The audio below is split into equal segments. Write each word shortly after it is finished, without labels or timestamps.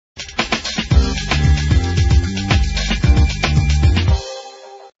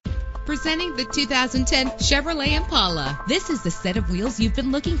Presenting the 2010 Chevrolet Impala. This is the set of wheels you've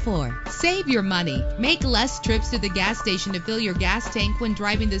been looking for. Save your money. Make less trips to the gas station to fill your gas tank when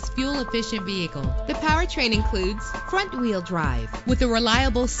driving this fuel-efficient vehicle. The powertrain includes front-wheel drive with a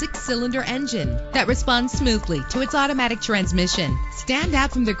reliable 6-cylinder engine that responds smoothly to its automatic transmission. Stand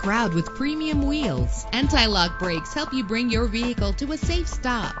out from the crowd with premium wheels. Anti-lock brakes help you bring your vehicle to a safe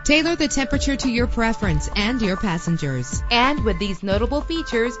stop. Tailor the temperature to your preference and your passengers. And with these notable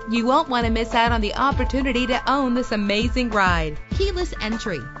features, you won't want to miss out on the opportunity to own this amazing ride. Keyless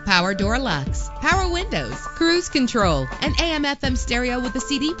entry, power door locks, power windows, cruise control, an AM/FM stereo with a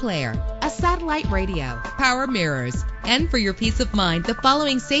CD player, a satellite radio, power mirrors. And for your peace of mind, the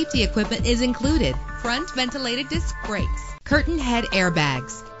following safety equipment is included: front ventilated disc brakes, curtain head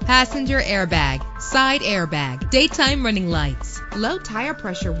airbags, passenger airbag, side airbag, daytime running lights, low tire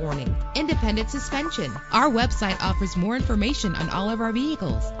pressure warning, independent suspension. Our website offers more information on all of our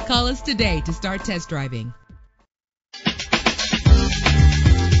vehicles. Call us today to start test driving.